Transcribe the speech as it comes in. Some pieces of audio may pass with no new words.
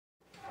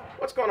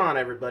What's going on,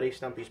 everybody?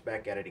 Stumpy's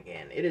back at it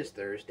again. It is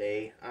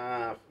Thursday.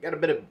 Got a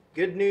bit of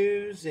good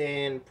news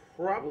and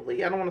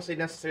probably, I don't want to say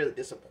necessarily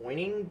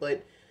disappointing,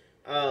 but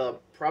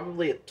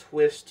probably a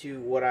twist to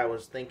what I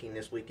was thinking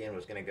this weekend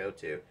was going to go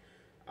to.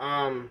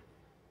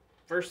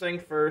 First thing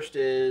first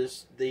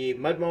is the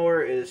mud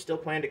mower is still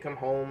planned to come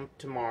home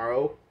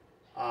tomorrow.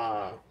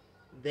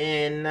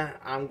 Then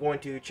I'm going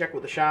to check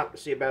with the shop to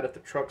see about if the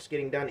truck's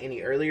getting done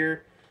any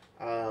earlier.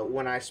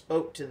 When I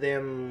spoke to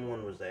them,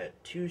 when was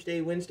that?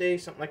 Tuesday, Wednesday,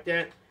 something like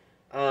that.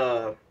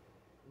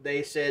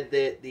 They said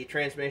that the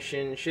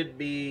transmission should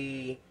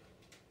be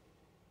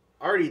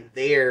already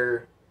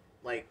there,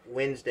 like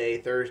Wednesday,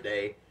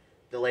 Thursday,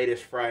 the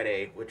latest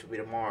Friday, which will be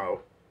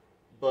tomorrow.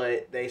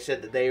 But they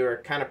said that they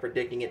were kind of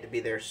predicting it to be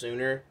there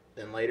sooner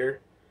than later.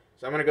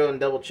 So I'm going to go and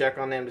double check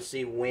on them to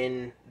see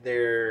when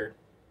they're,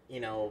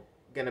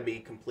 going to be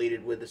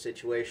completed with the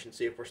situation,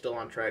 see if we're still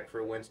on track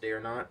for Wednesday or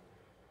not.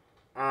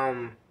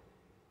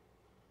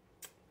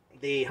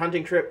 The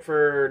hunting trip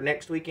for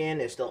next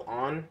weekend is still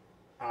on.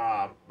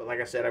 But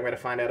like I said, I'm going to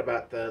find out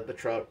about the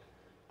truck.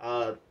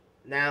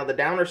 Now, the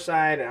downer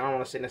side, I don't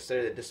want to say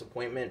necessarily the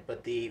disappointment,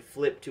 but the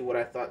flip to what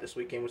I thought this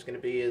weekend was going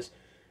to be is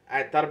I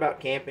had thought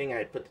about camping. I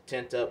had put the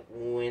tent up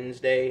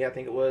Wednesday, I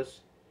think it was.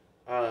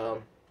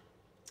 Or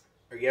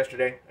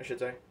yesterday, I should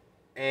say.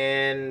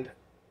 And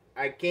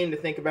I came to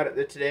think about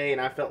it today, and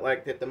I felt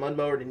like that the mud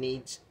mower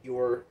needs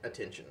your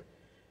attention.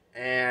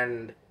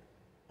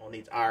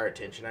 Needs our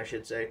attention, I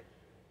should say.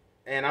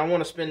 And I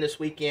want to spend this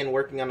weekend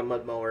working on the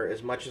mud mower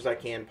as much as I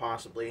can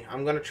possibly.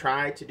 I'm going to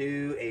try to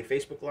do a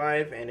Facebook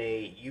Live and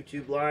a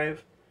YouTube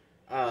Live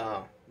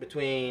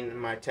between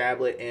my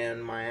tablet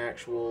and my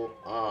actual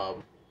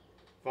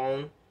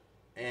phone.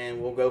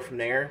 And we'll go from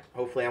there.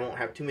 Hopefully I won't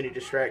have too many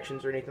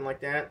distractions or anything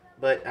like that.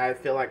 But I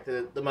feel like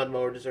the mud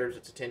mower deserves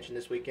its attention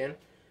this weekend.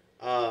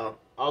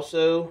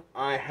 Also,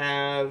 I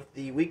have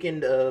the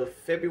weekend of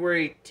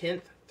February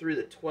 10th through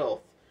the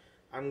 12th.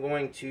 I'm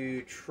going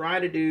to try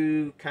to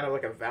do kind of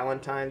like a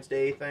Valentine's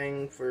Day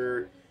thing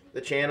for the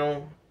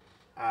channel.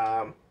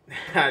 I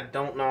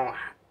don't know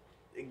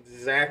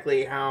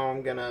exactly how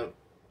I'm going to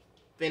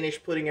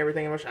finish putting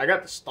everything in motion. I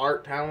got the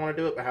start how I want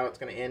to do it, but how it's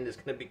going to end is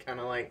going to be kind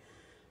of like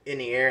in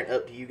the air and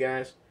up to you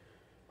guys.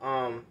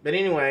 But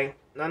anyway,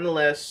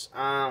 nonetheless,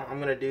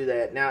 I'm going to do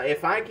that. Now,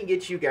 if I can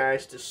get you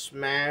guys to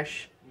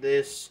smash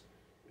this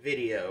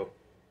video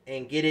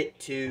and get it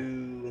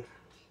to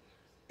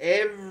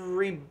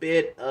every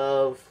bit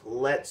of,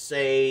 let's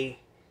say,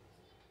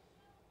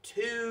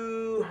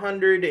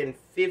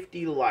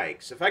 250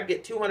 likes. If I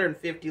get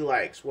 250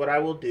 likes, what I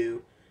will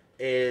do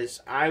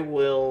is I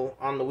will,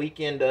 on the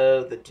weekend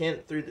of the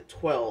 10th through the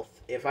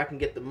 12th, if I can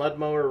get the mud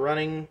mower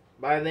running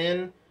by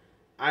then,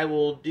 I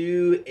will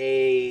do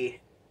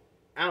a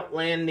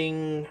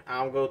outlanding.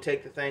 I'll go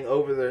take the thing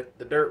over the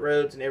dirt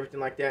roads and everything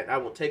like that. I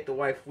will take the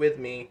wife with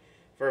me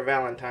for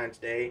Valentine's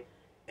Day,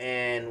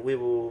 and we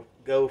will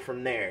go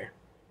from there.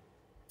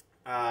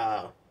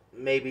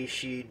 Maybe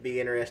she'd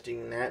be interested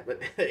in that, but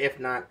if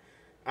not,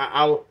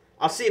 I'll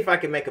see if I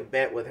can make a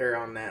bet with her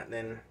on that,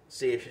 then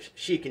see if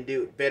she can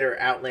do better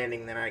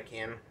outlanding than I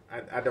can.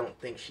 I don't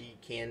think she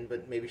can,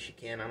 but maybe she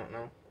can, I don't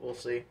know. We'll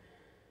see.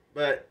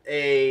 But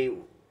a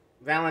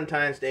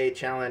Valentine's Day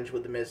challenge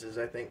with the missus,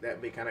 I think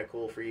that'd be kind of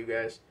cool for you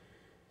guys.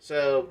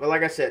 So, but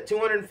like I said,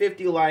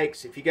 250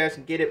 likes. If you guys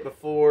can get it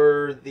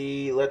before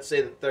let's say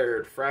the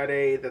 3rd,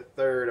 Friday the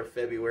 3rd of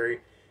February,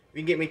 if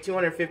you can get me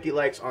 250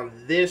 likes on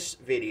this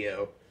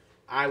video,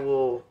 I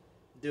will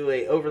do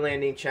a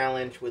overlanding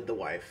challenge with the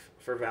wife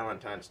for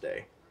Valentine's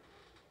Day.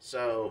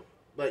 So,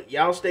 but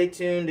y'all stay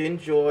tuned,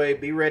 enjoy,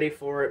 be ready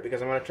for it,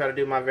 because I'm going to try to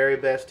do my very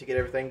best to get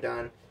everything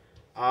done.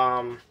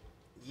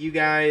 You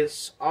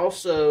guys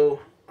also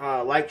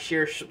like,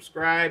 share,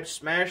 subscribe,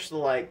 smash the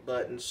like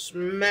button,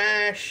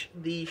 smash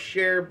the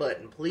share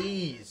button,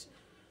 please.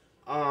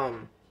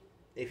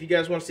 If you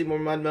guys want to see more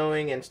mud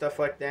mowing and stuff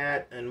like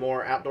that, and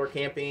more outdoor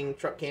camping,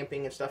 truck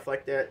camping and stuff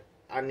like that,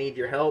 I need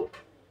your help.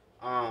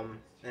 And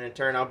in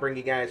turn, I'll bring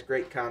you guys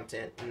great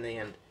content in the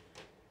end.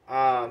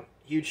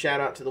 Huge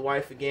shout out to the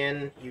wife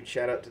again. Huge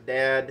shout out to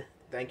Dad.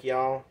 Thank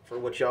y'all for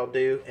what y'all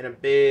do. And a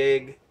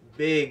big,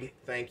 big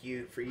thank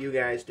you for you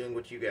guys doing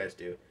what you guys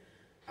do.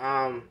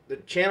 The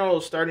channel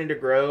is starting to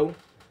grow.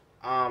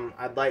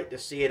 I'd like to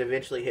see it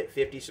eventually hit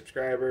 50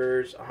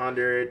 subscribers,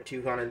 100,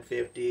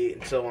 250,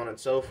 and so on and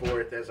so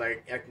forth as I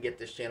can get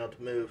this channel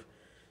to move.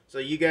 So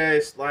you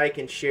guys like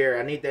and share.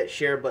 I need that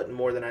share button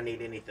more than I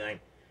need anything.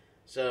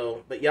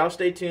 So, but y'all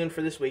stay tuned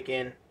for this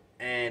weekend,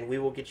 and we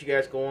will get you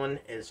guys going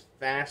as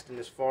fast and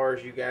as far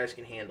as you guys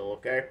can handle,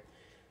 okay?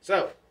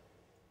 So,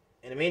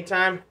 in the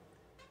meantime,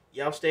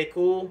 y'all stay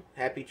cool.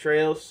 Happy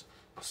trails.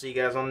 I'll see you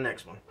guys on the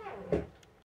next one.